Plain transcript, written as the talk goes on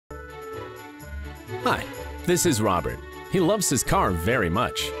Hi, this is Robert. He loves his car very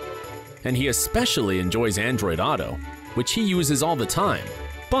much. And he especially enjoys Android Auto, which he uses all the time.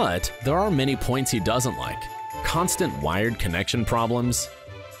 But there are many points he doesn't like. Constant wired connection problems,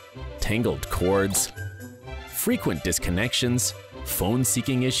 tangled cords, frequent disconnections, phone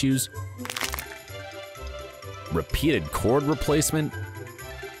seeking issues, repeated cord replacement,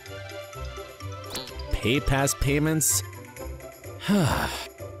 pay pass payments.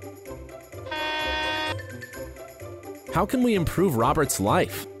 How can we improve Robert's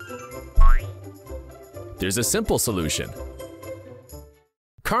life? There's a simple solution.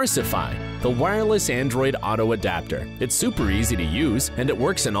 Carsifi, the wireless Android Auto adapter. It's super easy to use, and it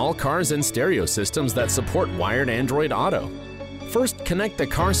works in all cars and stereo systems that support wired Android Auto. First, connect the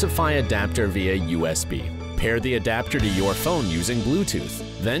Carsifi adapter via USB. Pair the adapter to your phone using Bluetooth.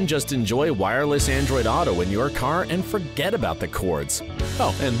 Then just enjoy wireless Android Auto in your car and forget about the cords.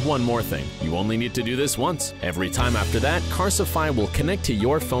 Oh, and one more thing. You only need to do this once. Every time after that, Carsifi will connect to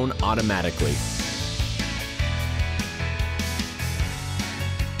your phone automatically.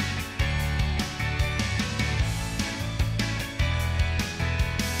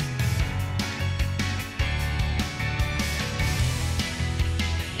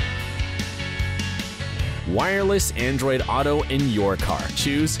 Wireless Android Auto in your car.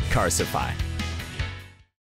 Choose Carsifi.